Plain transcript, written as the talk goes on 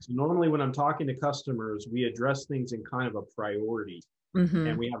So normally when I'm talking to customers, we address things in kind of a priority, and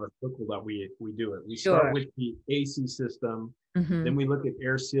Mm-hmm. we have a circle that we do it. We start Sure. with the AC system, Mm-hmm. then we look at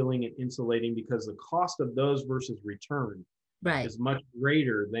air sealing and insulating because the cost of those versus return Right. is much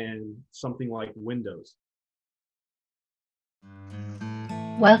greater than something like windows.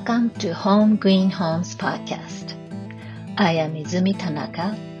 Welcome to Home Green Homes Podcast. I am Izumi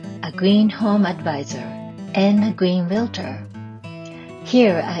Tanaka, a green home advisor and a green realtor.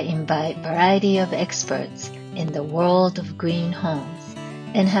 Here I invite a variety of experts in the world of green homes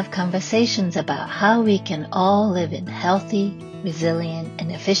and have conversations about how we can all live in healthy, resilient,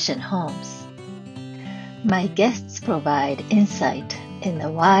 and efficient homes. My guests provide insight in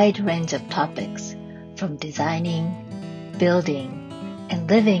a wide range of topics, from designing, building, and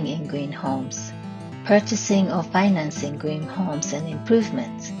living in green homes, purchasing or financing green homes and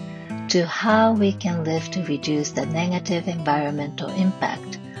improvements, to how we can live to reduce the negative environmental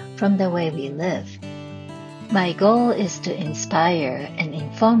impact from the way we live. My goal is to inspire and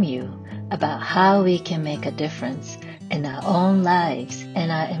inform you about how we can make a difference in our own lives and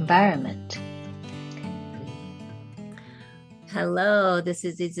our environment. Hello, this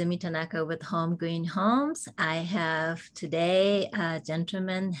is Izumi Tanaka with Home Green Homes. I have today a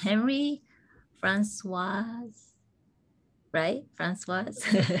gentleman, Henry Francois, right? Francois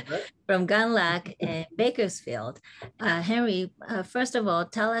from Gunlack and Bakersfield. Henry, first of all,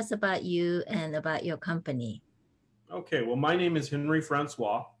 tell us about you and about your company. Okay, well, my name is Henry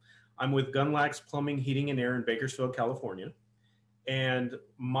Francois. I'm with Gunlax Plumbing, Heating, and Air in Bakersfield, California. And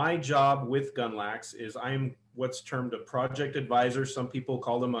my job with Gunlax is I am what's termed a project advisor. Some people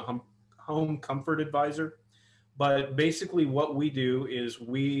call them a home comfort advisor. But basically, what we do is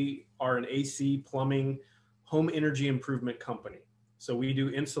we are an AC plumbing home energy improvement company. So we do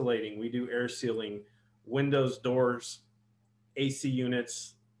insulating, we do air sealing, windows, doors, AC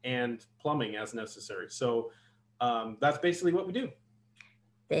units, and plumbing as necessary. So that's basically what we do.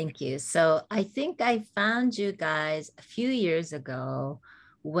 Thank you. So I think I found you guys a few years ago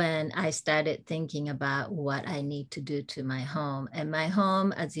when I started thinking about what I need to do to my home. And my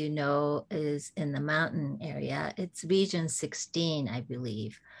home, as you know, is in the mountain area. It's region 16, I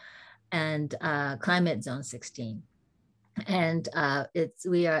believe, and climate zone 16. And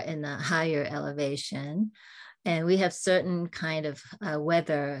we are in a higher elevation, and we have certain kind of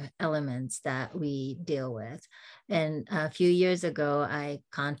weather elements that we deal with. And a few years ago, I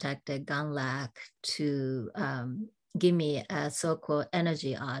contacted Gunlac to give me a so-called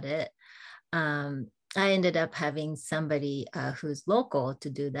energy audit. I ended up having somebody who's local to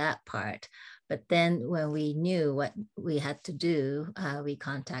do that part. But then when we knew what we had to do, we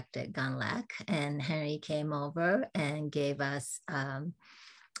contacted Gunlac, and Henry came over and gave us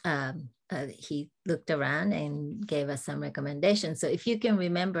he looked around and gave us some recommendations. So if you can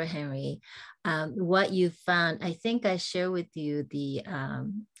remember, Henry, what you found, I think I shared with you the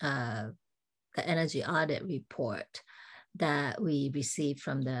energy audit report that we received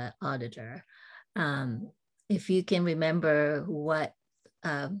from the auditor. Um, if you can remember what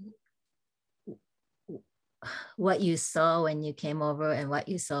you saw when you came over and what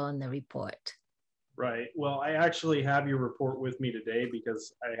you saw in the report. Right. Well, I actually have your report with me today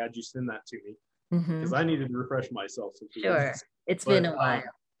because I had you send that to me because I needed to refresh myself. Sure. It's But been a while.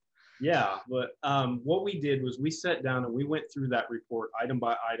 yeah, but what we did was we sat down and we went through that report item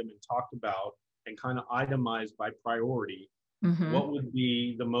by item and talked about and kind of itemized by priority what would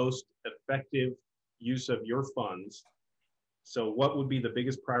be the most effective use of your funds. So what would be the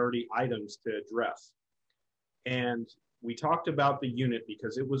biggest priority items to address? And we talked about the unit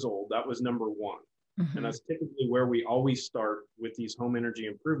because it was old. That was number one. And that's typically where we always start with these home energy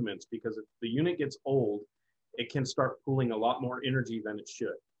improvements because if the unit gets old, it can start pulling a lot more energy than it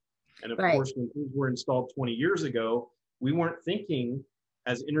should. And of Right. course, when things were installed 20 years ago, we weren't thinking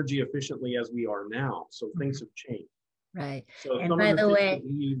as energy efficiently as we are now. So things have changed. Right. So And some of by the the things way, that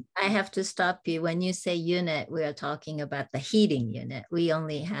we, I have to stop you. When you say unit, we are talking about the heating unit. We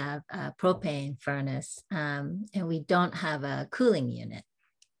only have a propane furnace, and we don't have a cooling unit.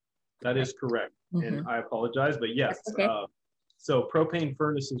 that is correct. And I apologize, but yes. That's okay. So propane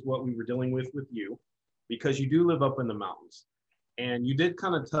furnace is what we were dealing with you because you do live up in the mountains. And you did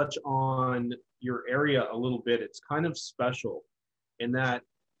kind of touch on your area a little bit. It's kind of special in that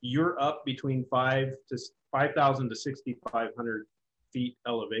you're up between 5,000 to 6,500 feet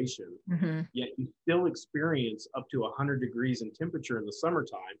elevation, yet you still experience up to 100 degrees in temperature in the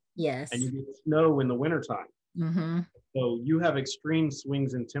summertime, Yes. and you get snow in the wintertime. Mm-hmm. So you have extreme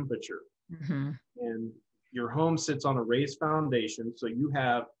swings in temperature. Mm-hmm. And your home sits on a raised foundation, so you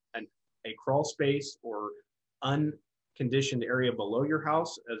have a crawl space or conditioned area below your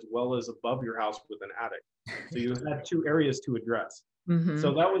house as well as above your house with an attic. So you had two areas to address.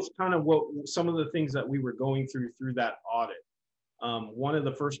 So that was kind of what some of the things that we were going through that audit. One of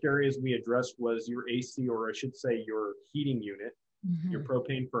the first areas we addressed was your AC, or I should say your heating unit, your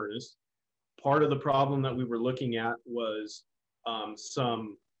propane furnace. Part of the problem that we were looking at was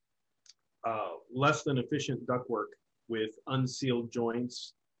some less than efficient ductwork with unsealed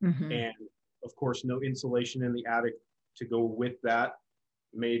joints, and of course no insulation in the attic to go with that,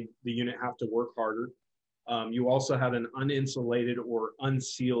 made the unit have to work harder. You also had an uninsulated or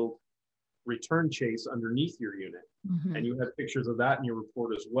unsealed return chase underneath your unit, and you had pictures of that in your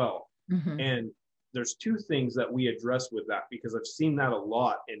report as well. And there's two things that we address with that, because I've seen that a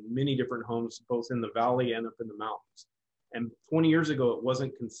lot in many different homes, both in the valley and up in the mountains. And 20 years ago, it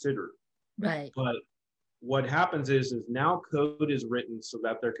wasn't considered. Right. But what happens is now code is written so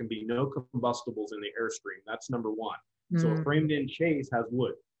that there can be no combustibles in the airstream. That's number one. So a framed in chase has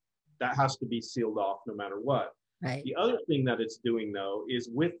wood. That has to be sealed off no matter what. Right. The other thing that it's doing, though, is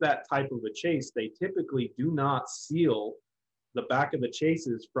with that type of a chase, they typically do not seal the back of the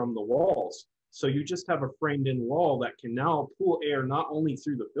chases from the walls. So you just have a framed in wall that can now pull air not only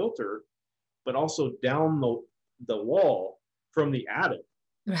through the filter, but also down the wall from the attic.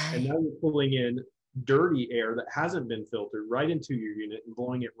 Right. And now you're pulling in dirty air that hasn't been filtered right into your unit and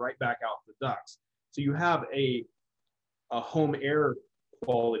blowing it right back out the ducts. So you have a home air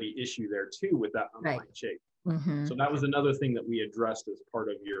quality issue there too with that unlined chase. So that was another thing that we addressed as part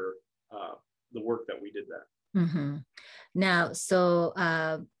of your the work that we did there. Now, so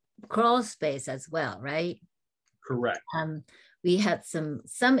crawl space as well, right? Correct. We had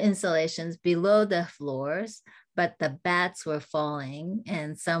some insulations below the floors, but the bats were falling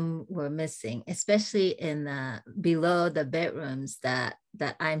and some were missing, especially in below the bedrooms that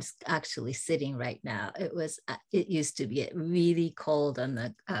I'm actually sitting right now. It used to be really cold on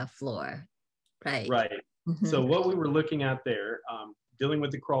the floor, right? Right. So what we were looking at there, dealing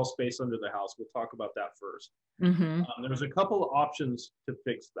with the crawl space under the house, we'll talk about that first. There was a couple of options to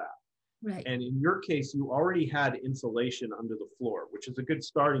fix that. Right. And in your case, you already had insulation under the floor, which is a good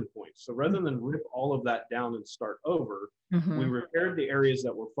starting point. So rather than rip all of that down and start over, we repaired the areas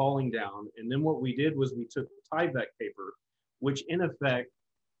that were falling down. And then what we did was we took Tyvek paper, which in effect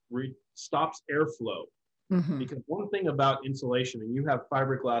stops airflow. Because one thing about insulation, and you have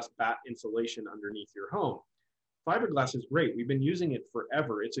fiberglass bat insulation underneath your home. Fiberglass is great. We've been using it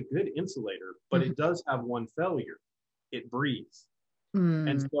forever. It's a good insulator, but it does have one failure. It breathes.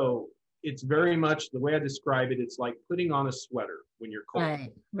 And so it's very much the way I describe it. It's like putting on a sweater when you're cold.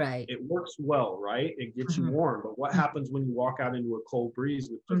 Right. It works well, right? It gets you warm. But what happens when you walk out into a cold breeze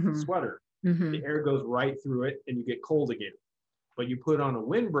with just a sweater? The air goes right through it and you get cold again. But you put on a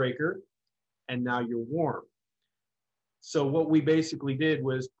windbreaker and now you're warm. So what we basically did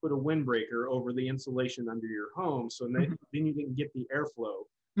was put a windbreaker over the insulation under your home. So then you can get the airflow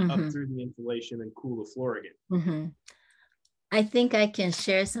up through the insulation and cool the floor again. I think I can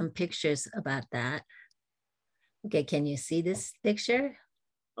share some pictures about that. Okay, can you see this picture?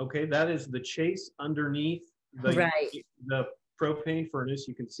 Okay, that is the chase underneath the propane furnace.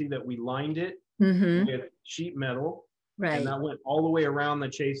 You can see that we lined it with sheet metal. Right. And that went all the way around the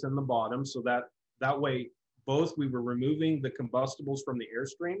chase and the bottom. So that way, both we were removing the combustibles from the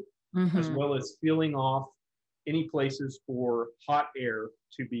airstream, as well as sealing off any places for hot air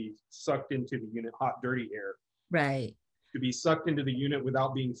to be sucked into the unit, hot, dirty air. Right. To be sucked into the unit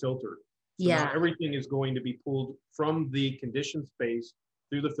without being filtered. So now everything is going to be pulled from the conditioned space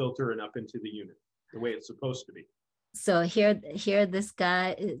through the filter and up into the unit, the way it's supposed to be. So here this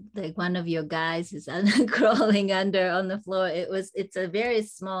guy, like one of your guys is crawling under on the floor. It's a very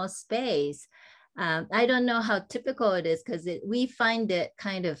small space. I don't know how typical it is because we find it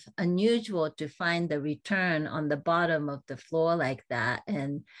kind of unusual to find the return on the bottom of the floor like that.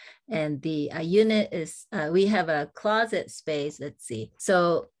 And the unit is, we have a closet space, let's see.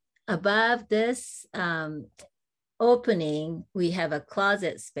 So above this opening, we have a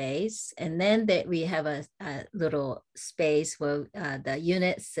closet space, and then we have a little space where the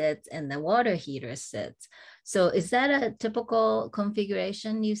unit sits and the water heater sits. So is that a typical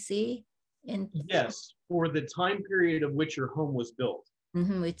configuration you see? Yes, for the time period of which your home was built.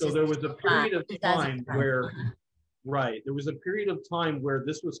 So there was a period of time where, there was a period of time where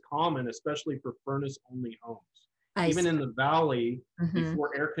this was common, especially for furnace-only homes. Even in the valley,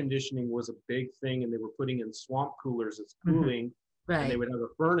 before air conditioning was a big thing, and they were putting in swamp coolers as cooling, and they would have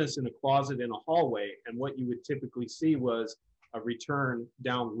a furnace in a closet in a hallway, and what you would typically see was a return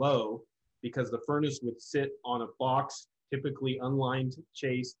down low, because the furnace would sit on a box typically unlined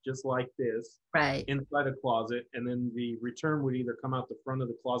chase, just like this, Right. inside a closet, and then the return would either come out the front of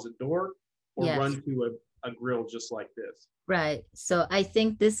the closet door or Yes. run to a grill just like this. Right. So I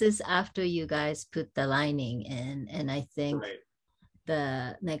think this is after you guys put the lining in, and I think Right.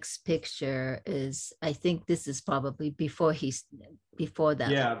 the next picture is, I think this is probably before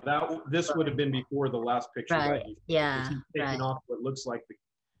that. Yeah, this would have been before the last picture. Right. That you, Yeah. he's taking Right. off what looks like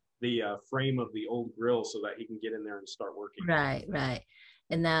the frame of the old grill so that he can get in there and start working. Right. Right.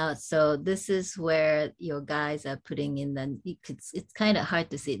 And now, so this is where your guys are putting in it's kind of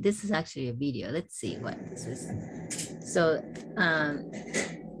hard to see. This is actually a video. Let's see what this is. So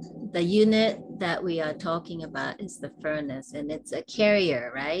the unit that we are talking about is the furnace, and it's a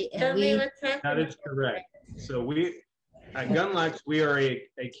carrier, right? And that is correct. So at Gunlax, we are a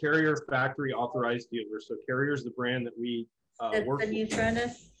Carrier factory authorized dealer. So Carrier is the brand that we work The new with.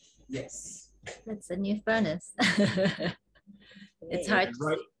 furnace. Yes. that's a new furnace. It's hard to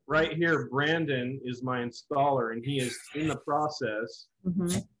see. Right here, Brandon is my installer, and he is in the process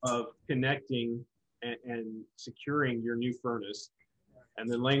Mhm. of connecting and securing your new furnace.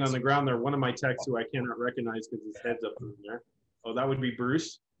 And then laying on the ground there, one of my techs who I cannot recognize because his head's up in there. Oh, that would be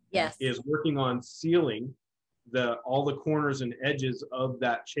Bruce. Yes. Is working on sealing all the corners and edges of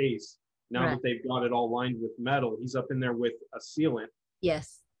that chase. Now Right. that they've got it all lined with metal, he's up in there with a sealant,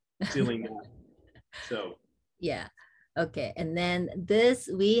 Yes. sealing that. So Yeah. Okay. And then this,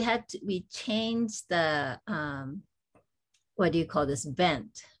 we changed the, what do you call this,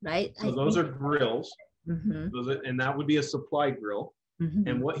 vent, right? so those are grills. Mm-hmm. And that would be a supply grill. Mm-hmm.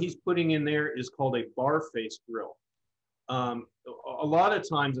 And what he's putting in there is called a bar face grill. A lot of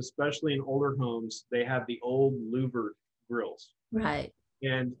times, especially in older homes, they have the old louvered grills, Right.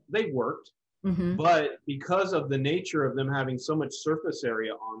 and they worked. Mm-hmm. But because of the nature of them having so much surface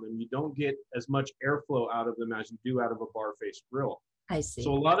area on them, you don't get as much airflow out of them as you do out of a bar face grill. I see.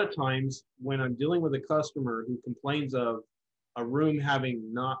 So a lot of times when I'm dealing with a customer who complains of a room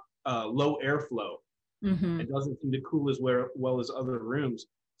having not low airflow, Mm-hmm. it doesn't seem to cool as well as other rooms,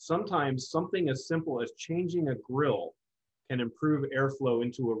 sometimes something as simple as changing a grill can improve airflow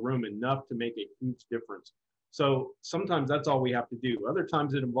into a room enough to make a huge difference. So sometimes that's all we have to do. Other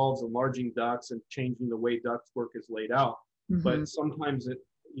times it involves enlarging ducts and changing the way ductwork is laid out. Mm-hmm. But sometimes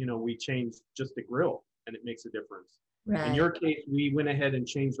we change just the grill and it makes a difference. Right. In your case, we went ahead and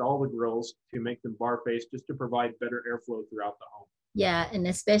changed all the grills to make them bar face just to provide better airflow throughout the home. Yeah, and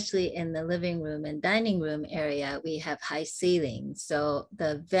especially in the living room and dining room area, we have high ceilings. So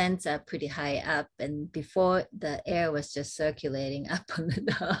the vents are pretty high up, and before the air was just circulating up on the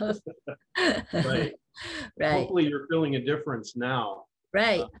top. Right. Right. Hopefully you're feeling a difference now.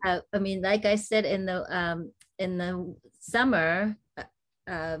 Right. I mean, like I said, in the summer,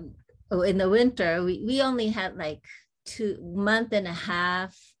 in the winter, we only had like 2 months and a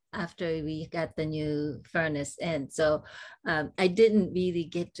half after we got the new furnace in. So I didn't really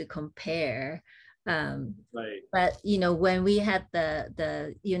get to compare. Right. But, when we had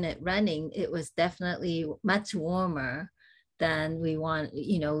the unit running, it was definitely much warmer than we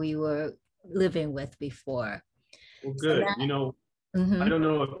were living with before. Well, good. So I don't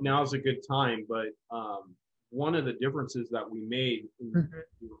know if now's a good time, but one of the differences that we made in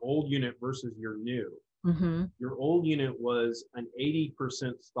your old unit versus your new, your old unit was an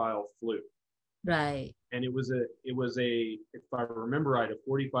 80% style flue. Right. And it was a, if I remember right, a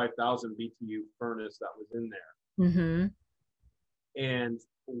 45,000 BTU furnace that was in there. And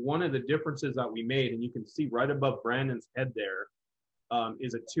one of the differences that we made, and you can see right above Brandon's head there,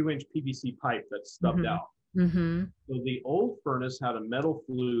 is a 2-inch PVC pipe that's stubbed out. So the old furnace had a metal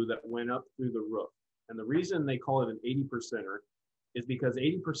flue that went up through the roof. And the reason they call it an 80%er is because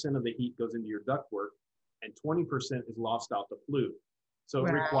 80% of the heat goes into your ductwork and 20% is lost out the flue. So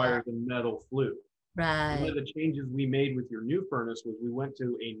it requires a metal flue. Right. One of the changes we made with your new furnace was we went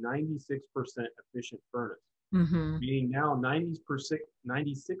to a 96% efficient furnace. Meaning now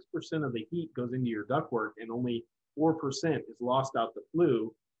 96% of the heat goes into your ductwork and only 4% is lost out the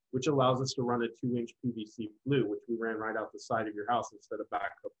flue, which allows us to run a 2-inch PVC flue, which we ran right out the side of your house instead of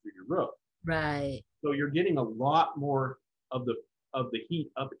back up through your roof. Right. So you're getting a lot more of the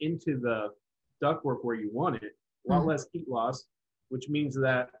heat up into the ductwork where you want it, a lot less heat loss, which means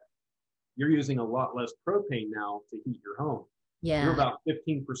that you're using a lot less propane now to heat your home. Yeah. You're about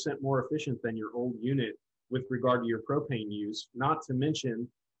 15% more efficient than your old unit with regard to your propane use, not to mention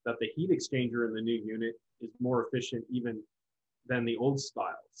that the heat exchanger in the new unit is more efficient even than the old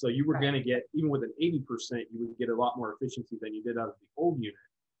style. So you were going to get, even with an 80%, you would get a lot more efficiency than you did out of the old unit.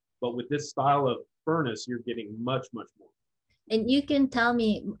 But with this style of furnace, you're getting much, much more. And you can tell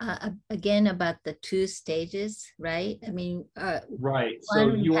me again about the two stages, right? I mean, Right. So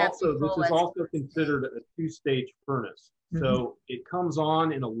one we you had also, this before is was also considered a two-stage furnace. Mhm. So it comes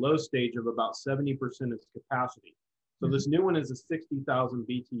on in a low stage of about 70% its capacity. So this new one is a 60,000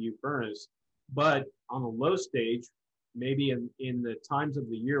 BTU furnace, but on a low stage, maybe in the times of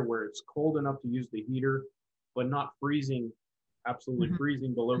the year where it's cold enough to use the heater, but not freezing, absolutely Mhm.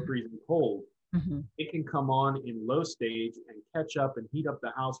 freezing below freezing cold, Mhm. it can come on in low stage and catch up and heat up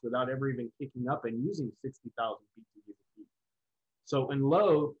the house without ever even kicking up and using 60,000 BTU of heat. So in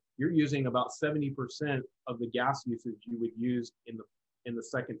low, you're using about 70% of the gas usage you would use in the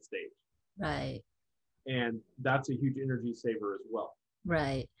second stage. Right, And that's a huge energy saver as well.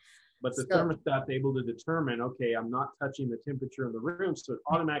 right. But the So, thermostat's able to determine, okay, I'm not touching the temperature in the room, so it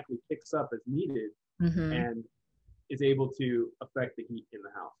automatically kicks up as needed mhm. and is able to affect the heat in the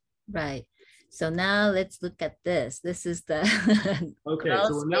house. Right. So now let's look at this. This is the Okay, crawl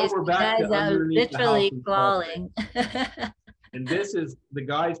so now space. we're You back guys to are underneath the house literally and crawl space. crawling. And this is the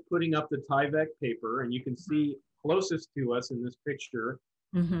guys putting up the Tyvek paper, and you can see closest to us in this picture,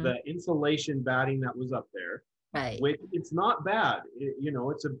 Mhm. the insulation batting that was up there, Right. which it's not bad.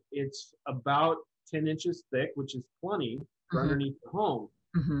 It's about 10 inches thick, which is plenty for Mhm. underneath the home,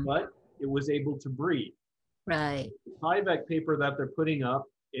 Mhm. but it was able to breathe. Right. The Tyvek paper that they're putting up,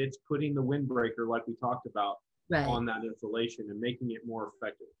 it's putting the windbreaker, like we talked about, Right. on that insulation and making it more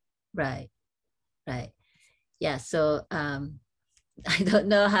effective. Right. Right. Yeah. So I don't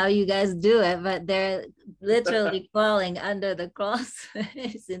know how you guys do it, but they're literally crawling under the crawl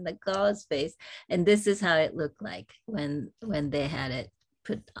space in the crawl space. And this is how it looked like when they had it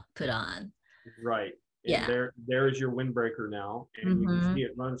put on. Right. And Yeah. there is your windbreaker now. And you can Mhm. see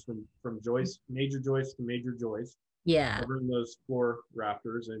it runs from major joist to major joist, Yeah. covering those floor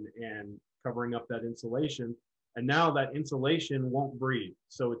rafters and covering up that insulation. And now that insulation won't breathe.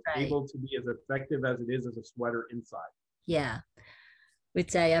 So it's Right. able to be as effective as it is as a sweater inside. Yeah.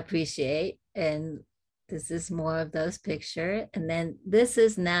 Which I appreciate. And this is more of those pictures. And then this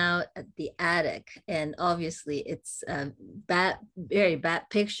is now at the attic. And obviously it's a very bad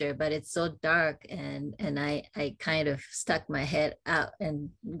picture, but it's so dark. And I kind of stuck my head out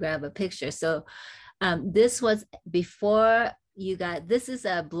and grab a picture. So this was before you got, this is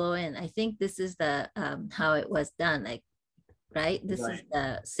a blow-in. I think this is the how it was done, like, right? This is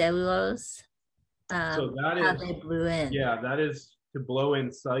the cellulose, So that how is, they blew in. yeah, that is to blow in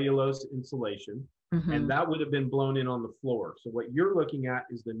cellulose insulation. Mhm. And that would have been blown in on the floor. So what you're looking at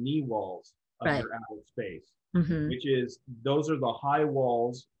is the knee walls of Right. your attic space, Mhm. which is, those are the high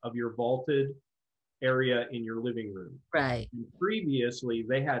walls of your vaulted area in your living room. Right. And previously,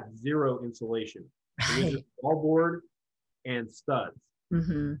 they had zero insulation. It was Right. just wallboard and studs.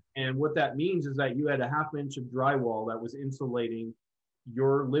 Mhm. And what that means is that you had a ½ inch of drywall that was insulating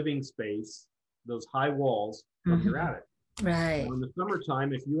your living space, those high walls from your Mhm. attic. Right. Now, in the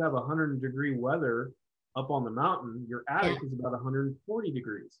summertime, if you have 100-degree weather up on the mountain, your attic is about 140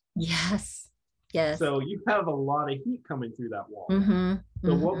 degrees. Yes. Yes. So you have a lot of heat coming through that wall. Mhm.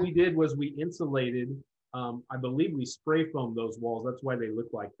 So what we did was we insulated, I believe we spray foamed those walls. That's why they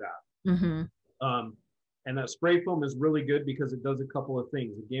look like that. Mhm. And that spray foam is really good because it does a couple of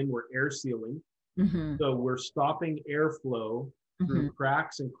things. Again, we're air sealing. Mhm. So we're stopping airflow through Mhm.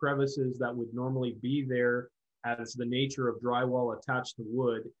 cracks and crevices that would normally be there as the nature of drywall attached to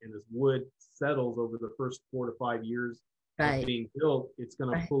wood. And as wood settles over the first 4 to 5 years Right. of being built, it's going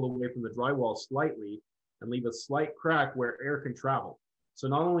to Right. pull away from the drywall slightly and leave a slight crack where air can travel. So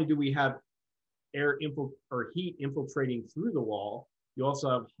not only do we have heat infiltrating through the wall, you also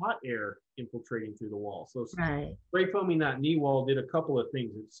have hot air infiltrating through the wall. So Right. spray foaming that knee wall did a couple of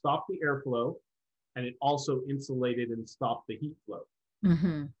things. It stopped the airflow, and it also insulated and stopped the heat flow.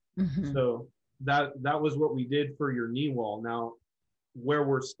 Mhm. Mhm. So that was what we did for your knee wall. Now, where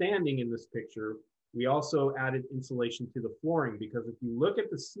we're standing in this picture, we also added insulation to the flooring, because if you look at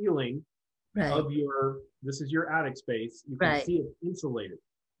the ceiling Right. of this is your attic space, you can Right. see it's insulated.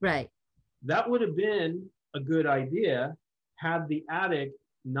 Right. That would have been a good idea had the attic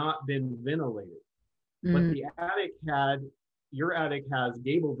not been ventilated. But Mm. your attic has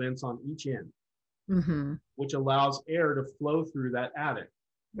gable vents on each end, Mhm. which allows air to flow through that attic.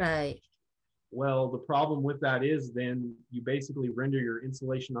 Right. Well, the problem with that is then you basically render your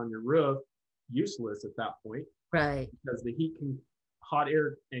insulation on your roof useless at that point, Right. because hot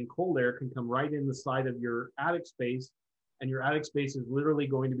air and cold air can come right in the side of your attic space, and your attic space is literally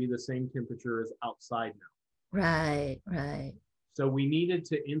going to be the same temperature as outside now. Right. Right. So we needed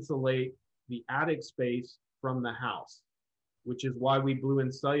to insulate the attic space from the house, which is why we blew in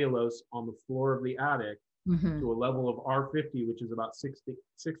cellulose on the floor of the attic Mm-hmm. to a level of R50, which is about 16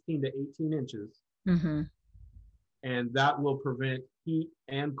 to 18 inches. Mm-hmm. And that will prevent heat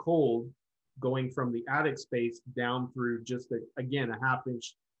and cold going from the attic space down through just, again, a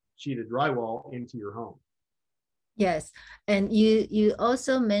half-inch sheet of drywall into your home. Yes, and you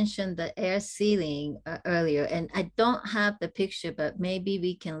also mentioned the air sealing earlier, and I don't have the picture, but maybe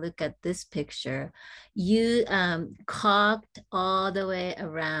we can look at this picture. You caulked all the way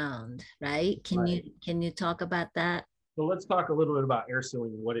around, right? Right. Can you talk about that? So let's talk a little bit about air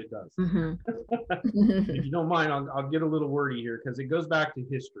sealing and what it does. Mm-hmm. If you don't mind, I'll get a little wordy here because it goes back to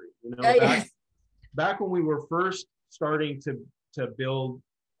history. You know, Yes. back when we were first starting to build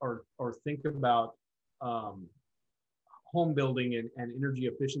or think about home building and energy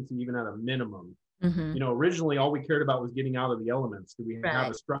efficiency, even at a minimum. Mm-hmm. You know, originally all we cared about was getting out of the elements. Do we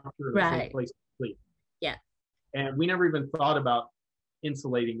have a structure, a safe place to sleep? Yeah. And we never even thought about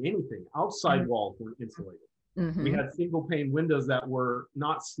insulating anything. Outside walls weren't insulated. Mm-hmm. We had single pane windows that were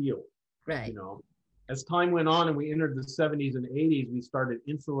not sealed. Right. You know, as time went on and we entered the 70s and 80s, we started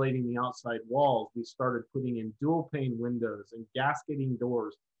insulating the outside walls. We started putting in dual pane windows and gasketing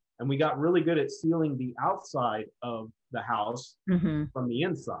doors. And we got really good at sealing the outside of the house from the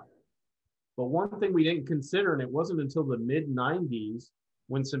inside. But one thing we didn't consider, and it wasn't until the mid-90s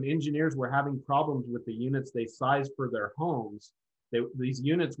when some engineers were having problems with the units they sized for their homes, these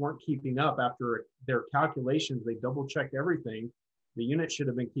units weren't keeping up. After their calculations, they double-checked everything. The unit should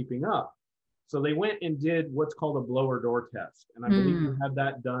have been keeping up. So they went and did what's called a blower door test. And I believe you had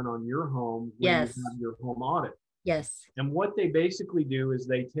that done on your home when you had your home audit. Yes. And what they basically do is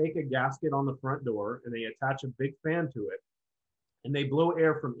they take a gasket on the front door and they attach a big fan to it, and they blow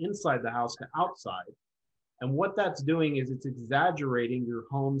air from inside the house to outside. And what that's doing is it's exaggerating your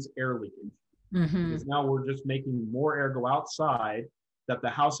home's air leakage. Because now we're just making more air go outside that the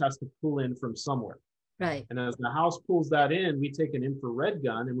house has to pull in from somewhere. Right. And as the house pulls that in, we take an infrared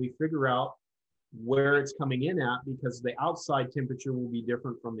gun and we figure out where it's coming in at, because the outside temperature will be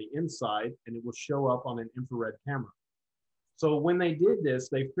different from the inside and it will show up on an infrared camera. So when they did this,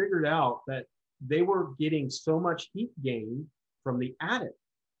 they figured out that they were getting so much heat gain from the attic,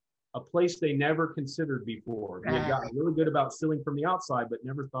 a place they never considered before. They had gotten really good about sealing from the outside, but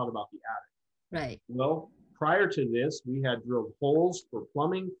never thought about the attic. Right. Well, prior to this, we had drilled holes for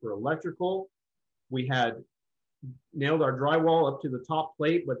plumbing, for electrical. We had nailed our drywall up to the top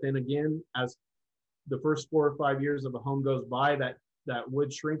plate, but then again, as the first 4 or 5 years of a home goes by, that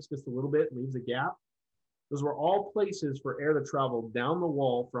wood shrinks just a little bit, leaves a gap. Those were all places for air to travel down the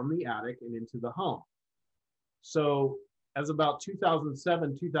wall from the attic and into the home. So as about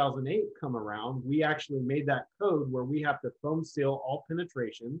 2007, 2008 come around, we actually made that code where we have to foam seal all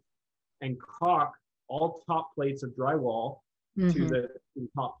penetrations and caulk all top plates of drywall to the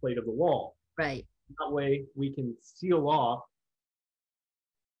top plate of the wall. Right. That way we can seal off.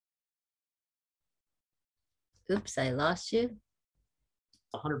 Oops, I lost you.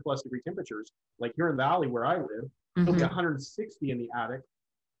 100 plus degree temperatures, like here in the valley where I live, it'll be 160 in the attic.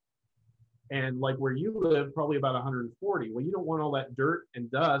 And like where you live, probably about 140. Well, you don't want all that dirt and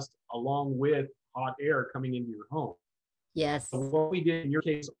dust along with hot air coming into your home. Yes. So what we did in your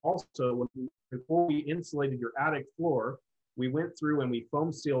case also, before we insulated your attic floor, we went through and we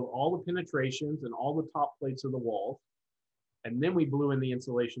foam sealed all the penetrations and all the top plates of the walls. And then we blew in the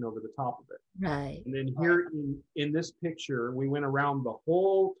insulation over the top of it. Right. And then here in this picture, we went around the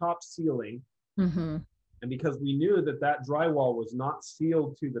whole top ceiling. And because we knew that drywall was not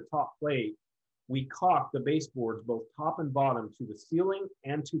sealed to the top plate, we caulked the baseboards, both top and bottom, to the ceiling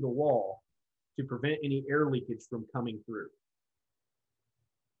and to the wall to prevent any air leakage from coming through.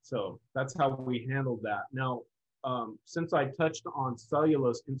 So that's how we handled that. Now, since I touched on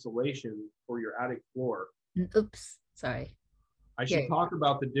cellulose insulation for your attic floor. Oops, sorry. I should talk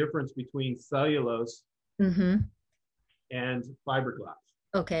about the difference between cellulose and fiberglass.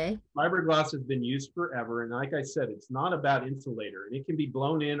 Okay. Fiberglass has been used forever. And like I said, it's not a bad insulator. And it can be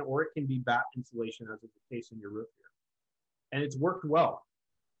blown in or it can be batt insulation, as is the case in your roof here. And it's worked well.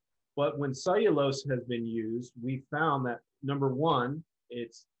 But when cellulose has been used, we found that, number one,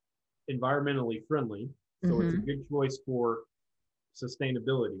 it's environmentally friendly. So it's a good choice for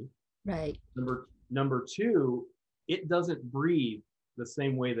sustainability. Right. Number two, it doesn't breathe the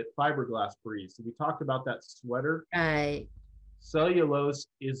same way that fiberglass breathes. So we talked about that sweater. Right. Cellulose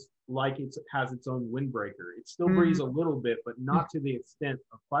is like it has its own windbreaker. It still breathes a little bit, but not to the extent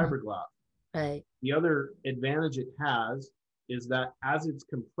of fiberglass. Right. The other advantage it has is that as it's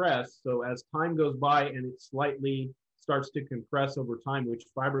compressed, so as time goes by and it slightly starts to compress over time, which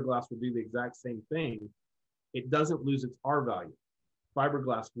fiberglass will do the exact same thing, it doesn't lose its R value.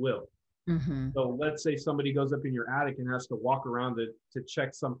 Fiberglass will. Mm-hmm. So let's say somebody goes up in your attic and has to walk around to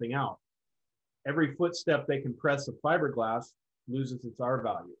check something out. Every footstep they compress of fiberglass loses its R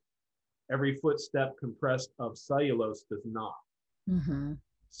value. Every footstep compressed of cellulose does not. Mm-hmm.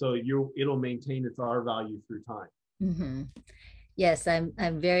 So it'll maintain its R value through time. Mm-hmm. Yes, I'm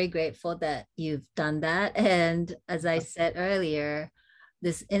very grateful that you've done that. And as I said earlier,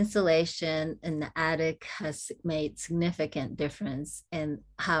 this insulation in the attic has made significant difference in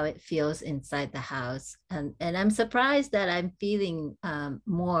how it feels inside the house. And I'm surprised that I'm feeling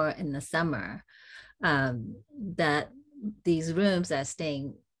more in the summer, that these rooms are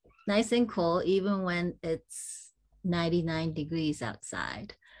staying nice and cool, even when it's 99 degrees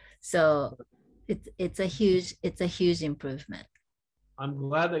outside. So it's a huge improvement. I'm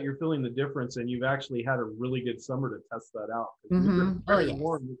glad that you're feeling the difference and you've actually had a really good summer to test that out. Mm-hmm. Oh yes.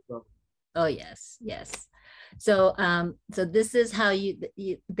 Warm this summer. Oh yes, yes. So so this is how they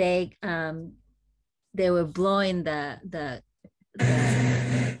were blowing the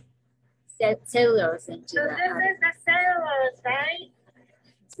cellulose into So this is the cellulose, right?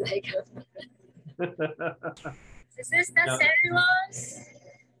 It's like This is the No. cellulose.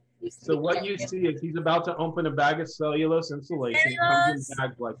 So what you see is he's about to open a bag of cellulose insulation. It comes in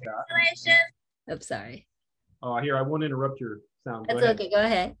bags like that. Insulation. I'm sorry. Oh, here, I won't interrupt your sound. Go That's ahead. okay. Go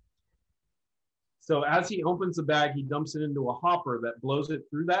ahead. So as he opens the bag, he dumps it into a hopper that blows it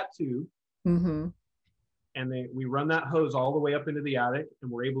through that tube. Mm-hmm. And we run that hose all the way up into the attic,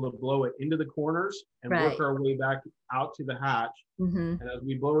 and we're able to blow it into the corners and Right. work our way back out to the hatch. Mm-hmm. And as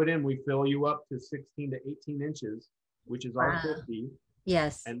we blow it in, we fill you up to 16 to 18 inches, which is Wow. R50,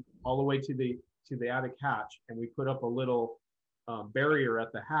 Yes. and all the way to the attic hatch. And we put up a little barrier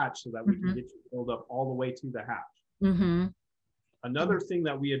at the hatch so that we Mhm. can get you filled up all the way to the hatch. Mm-hmm. Another thing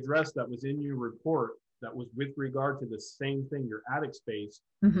that we addressed that was in your report that was with regard to the same thing, your attic space,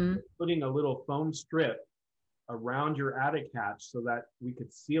 Mm-hmm. putting a little foam strip around your attic hatch so that we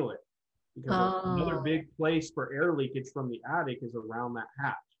could seal it. Because another Oh. big place for air leakage from the attic is around that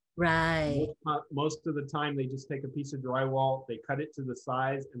hatch. Right. Most of the time, they just take a piece of drywall, they cut it to the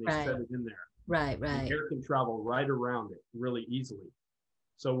size, and they Right. set it in there. Right. The Right. air can travel right around it really easily.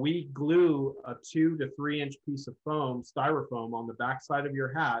 So we glue a 2 to 3 inch piece of foam, styrofoam, on the backside of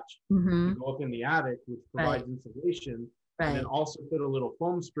your hatch Mm-hmm. to go up in the attic, which provides insulation, and Right. then also put a little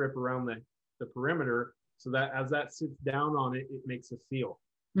foam strip around the perimeter so that as that sits down on it, it makes a seal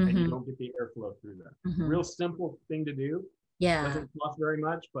and you Mm-hmm. don't get the airflow through there. Mm-hmm. Real simple thing to do. Yeah. Doesn't cost very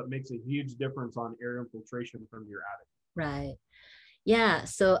much, but makes a huge difference on air infiltration from your attic. Right. Yeah.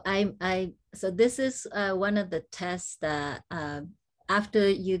 So so this is one of the tests that after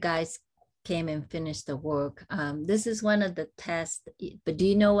you guys came and finished the work, this is one of the tests. But do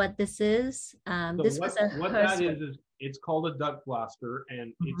you know what this is? So This was what Hurst that is it's called a duct blaster,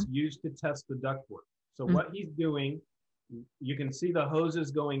 and it's used to test the ductwork. So Mhm. what he's doing, you can see the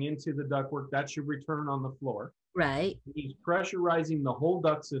hoses going into the ductwork. That should return on the floor. right. He's pressurizing the whole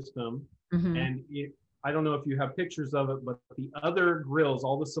duct system, Mhm. and I don't know if you have pictures of it, but the other grills,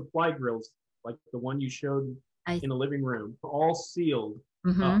 all the supply grills, like the one you showed in the living room, are all sealed,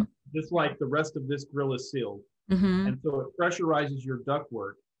 Mhm. just like the rest of this grill is sealed. Mhm. And so it pressurizes your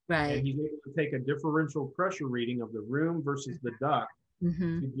ductwork, and Right. he's able to take a differential pressure reading of the room versus the duct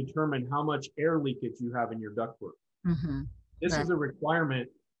Mhm. to determine how much air leakage you have in your ductwork. Mhm. This Right. is a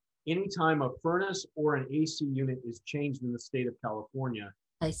requirement anytime a furnace or an AC unit is changed in the state of California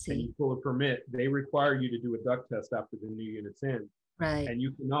I and see. you pull a permit, they require you to do a duct test after the new unit's in, Right. and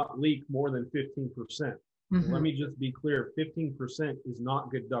you cannot leak more than 15%. Let Mhm. me just be clear, 15% is not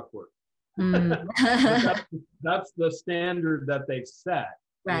good ductwork. Mm. But that's the standard that they've set.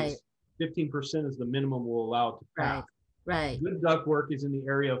 Right. is 15% is the minimum we'll allow to pass. Right. Good ductwork is in the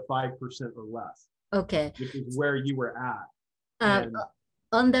area of 5% or less, Okay. which is where you were at. Um, And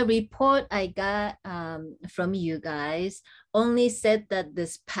on the report I got from you guys, only said that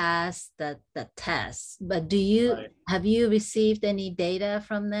this passed the test. But Right. have you received any data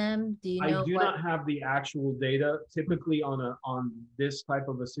from them? Do you know I do what? not have the actual data. Typically on this type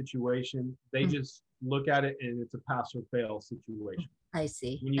of a situation, they Mhm. just look at it and it's a pass or fail situation. I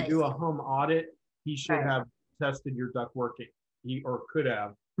see. When you I do a see. home audit, he should Right. have tested your ductwork, or could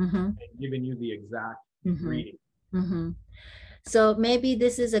have, Mhm. and given you the exact Mhm. reading. Mm-hmm. So maybe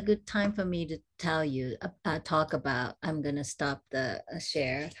this is a good time for me to tell you, talk about, I'm going to stop the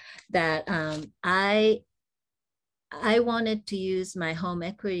share, that I wanted to use my home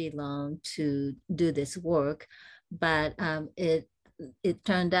equity loan to do this work, but it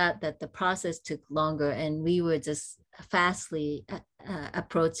turned out that the process took longer, and we were just fastly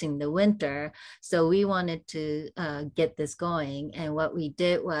approaching the winter. So we wanted to get this going. And what we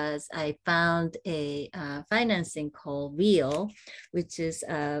did was I found a financing called REAL, which is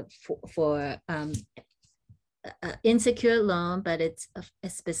for insecure loan, but it's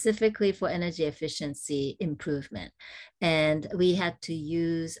specifically for energy efficiency improvement. And we had to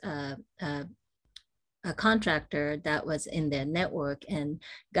use a contractor that was in their network, and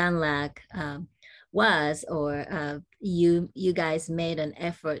Gunlac you guys made an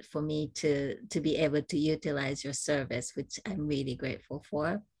effort for me to be able to utilize your service, which I'm really grateful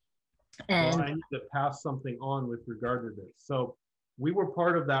for. And well, I need to pass something on with regard to this. So we were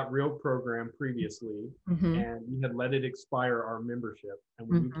part of that REAL program previously, and we had let it expire our membership. And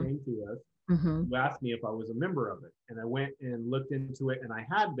when you came to us, you asked me if I was a member of it. And I went and looked into it, and I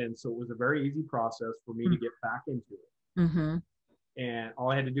had been. So it was a very easy process for me to get back into it. And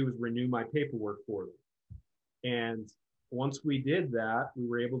all I had to do was renew my paperwork for them. And once we did that, we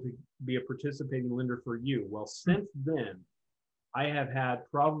were able to be a participating lender for you. Well, since then, I have had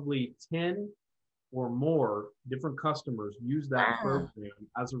probably 10 or more different customers use that program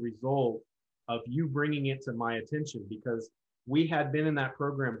as a result of you bringing it to my attention, because we had been in that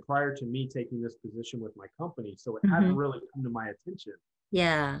program prior to me taking this position with my company. So it hadn't really come to my attention.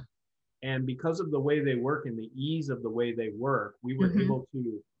 Yeah. And because of the way they work and the ease of the way they work, we were able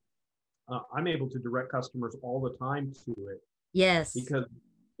to, I'm able to direct customers all the time to it. Yes. Because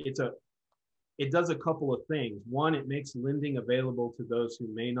it does a couple of things. One, it makes lending available to those who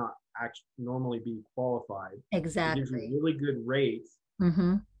may not actually normally be qualified. Exactly. It gives you really good rates.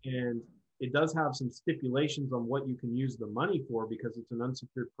 And it does have some stipulations on what you can use the money for, because it's an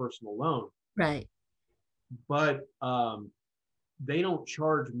unsecured personal loan. Right. But they don't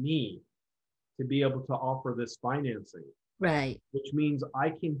charge me to be able to offer this financing. Right. Which means I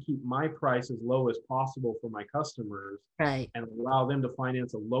can keep my price as low as possible for my customers. Right. And allow them to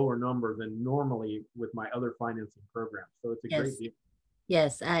finance a lower number than normally with my other financing programs. So it's a great deal.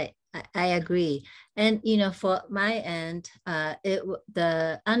 Yes, I agree. And, for my end,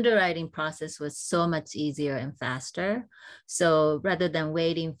 the underwriting process was so much easier and faster. So rather than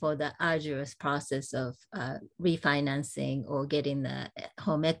waiting for the arduous process of refinancing or getting the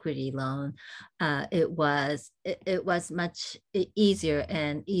home equity loan, it was much easier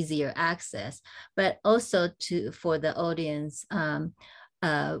and easier access. But also for the audience,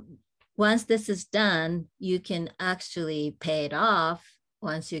 once this is done, you can actually pay it off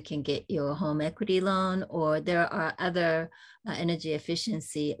once you can get your home equity loan, or there are other energy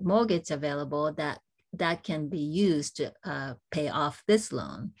efficiency mortgage available that can be used to pay off this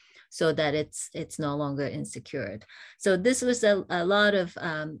loan, so that it's no longer unsecured. So this was a lot of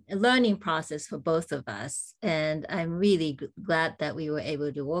learning process for both of us, and I'm really glad that we were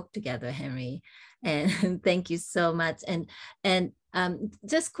able to work together, Henry. And thank you so much. And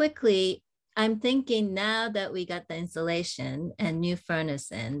just quickly, I'm thinking now that we got the insulation and new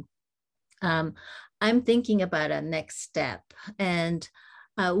furnace in, I'm thinking about a next step. And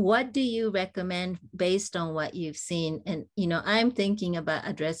what do you recommend based on what you've seen? And, I'm thinking about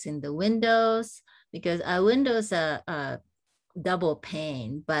addressing the windows, because our windows are double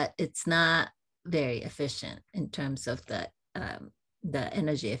pane, but it's not very efficient in terms of the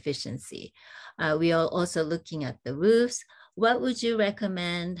energy efficiency. We are also looking at the roofs. What would you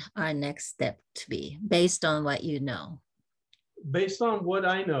recommend our next step to be based on what you know? Based on what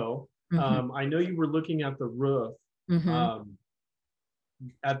I know, I know you were looking at the roof.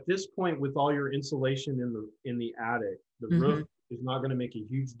 At this point, with all your insulation in the attic, the roof is not going to make a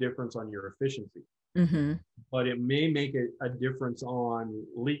huge difference on your efficiency. But it may make a difference on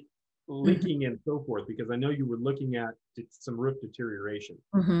leaking and so forth, because I know you were looking at some roof deterioration.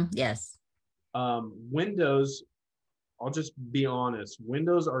 Yes. Windows, I'll just be honest,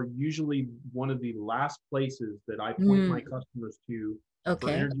 windows are usually one of the last places that I point my customers to for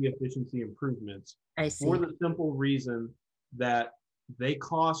energy efficiency improvements. I see. For the simple reason that they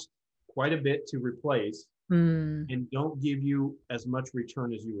cost quite a bit to replace and don't give you as much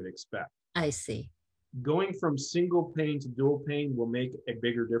return as you would expect. I see. Going from single pane to dual pane will make a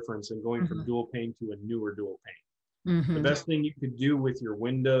bigger difference than going from dual pane to a newer dual pane. The best thing you could do with your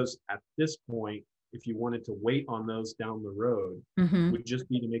windows at this point, if you wanted to wait on those down the road, would just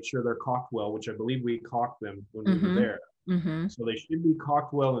be to make sure they're caulked well, which I believe we caulked them when we were there. So they should be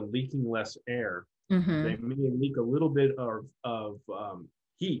caulked well and leaking less air. They may leak a little bit of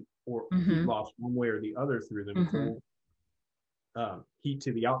heat or heat loss one way or the other through them. Cold heat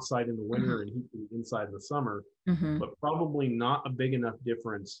to the outside in the winter and heat to the inside in the summer, but probably not a big enough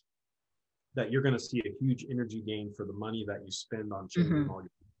difference that you're going to see a huge energy gain for the money that you spend on changing all your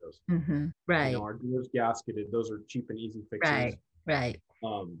windows. Right. Our doors gasketed. Those are cheap and easy fixes. Right. Right.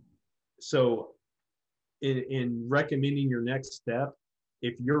 So in recommending your next step,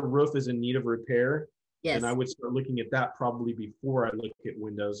 if your roof is in need of repair, Yes. then I would start looking at that probably before I look at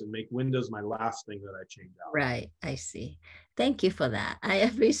windows, and make windows my last thing that I change out. Right. I see. Thank you for that. I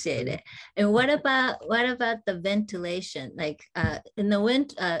appreciate it. And what about the ventilation? Like in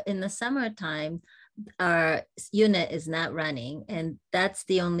the summertime, our unit is not running, and that's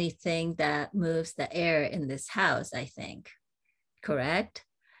the only thing that moves the air in this house, I think. Correct?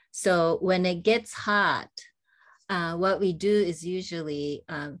 So when it gets hot, what we do is usually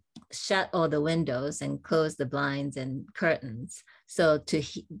shut all the windows and close the blinds and curtains so to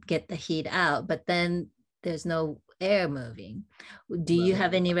get the heat out, but then there's no air moving. Do you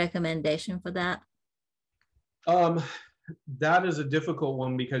have any recommendation for that? That is a difficult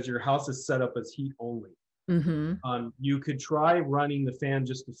one because your house is set up as heat only. You could try running the fan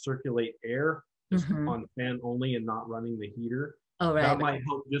just to circulate air just on fan only and not running the heater. Oh, right. That might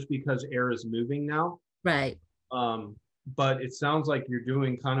help just because air is moving now. Right. But it sounds like you're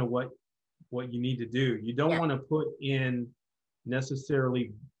doing kind of what you need to do. You don't want to put in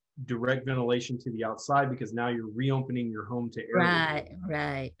necessarily direct ventilation to the outside because now you're reopening your home to air. Right,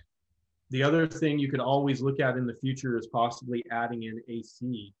 right. The other thing you could always look at in the future is possibly adding in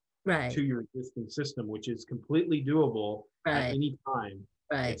AC to your existing system, which is completely doable at any time.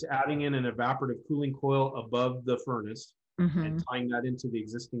 Right. It's adding in an evaporative cooling coil above the furnace and tying that into the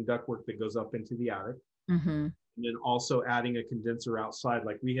existing ductwork that goes up into the attic. And then also adding a condenser outside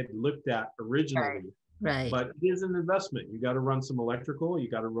like we had looked at originally. Right. But it is an investment. You got to run some electrical. You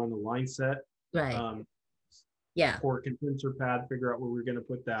got to run a line set. Right. Pour a condenser pad, figure out where we're going to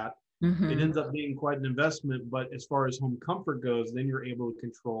put that. It ends up being quite an investment, but as far as home comfort goes, then you're able to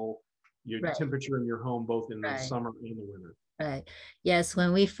control your temperature in your home, both in the summer and the winter. Right. Yes.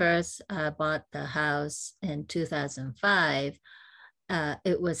 When we first bought the house in 2005,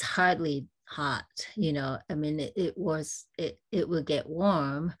 it was hardly hot. I mean, it would get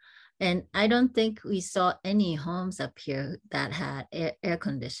warm. And I don't think we saw any homes up here that had air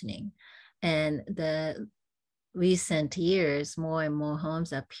conditioning. And the recent years, more and more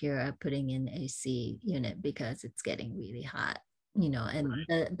homes up here are putting in AC unit because it's getting really hot,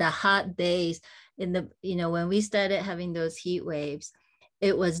 and the hot days when we started having those heat waves,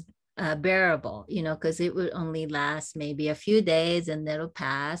 it was bearable, because it would only last maybe a few days and that'll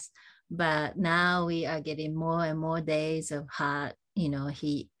pass. But now we are getting more and more days of hot,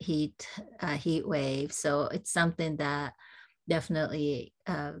 heat wave. So it's something that definitely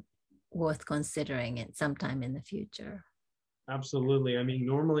worth considering it sometime in the future. Absolutely. I mean,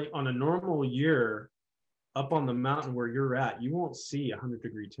 normally on a normal year, up on the mountain where you're at, you won't see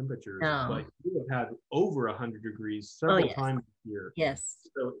 100-degree temperatures, but you have had over 100 degrees several times this year. Yes.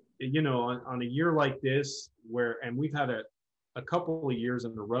 So, on a year like this, and we've had a couple of years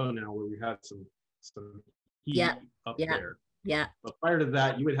in a row now where we've had some heat up there. Yeah. But prior to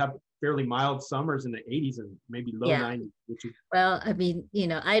that, you would have fairly mild summers in the 80s and maybe low 90s. Well, I mean,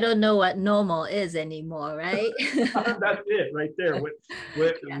 I don't know what normal is anymore, right? That's it right there.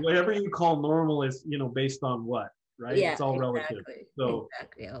 Whatever you call normal is, based on what, right? Yeah, it's all relative. So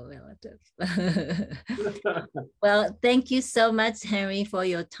exactly, all relative. Well, thank you so much, Henry, for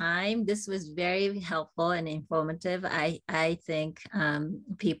your time. This was very helpful and informative. I think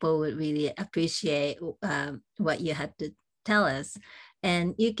people would really appreciate what you had to tell us.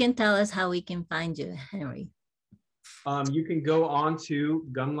 And you can tell us how we can find you, Henry. You can go on to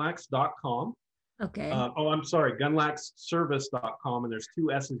gunlax.com. Okay. I'm sorry, gunlaxservice.com, and there's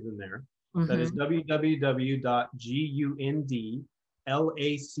 2 S's in there. That is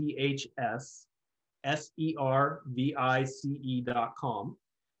www.gunlaxservice.com.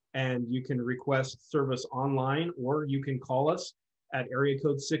 And you can request service online, or you can call us at area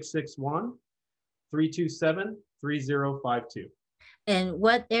code 661-327-3052. And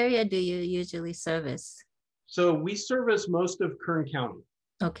what area do you usually service? So we service most of Kern County.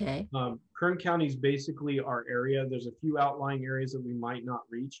 Okay. Kern County is basically our area. There's a few outlying areas that we might not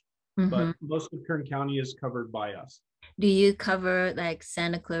reach, but most of Kern County is covered by us. Do you cover like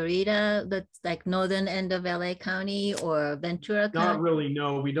Santa Clarita, that's like northern end of LA County, or Ventura County? Not really,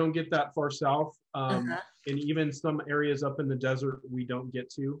 no. We don't get that far south. And even some areas up in the desert, we don't get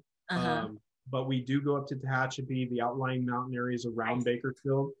to. But we do go up to Tehachapi, the outlying mountain areas around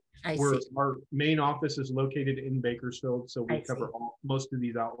Bakersfield. Our main office is located in Bakersfield, so we cover most of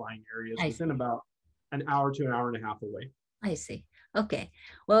these outlying areas within about an hour to an hour and a half away. I see. Okay.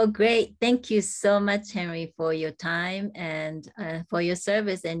 Well, great. Thank you so much, Henry, for your time and for your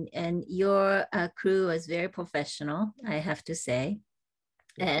service. And your crew was very professional, I have to say.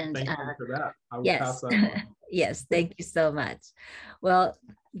 And Thank you for that. I will yes, pass that on. yes, thank you so much. Well,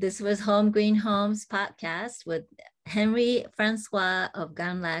 this was Home Green Homes podcast with Henry Francois of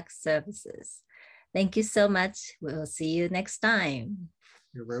Gunlax Services. Thank you so much. We'll see you next time.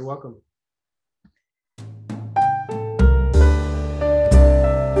 You're very welcome.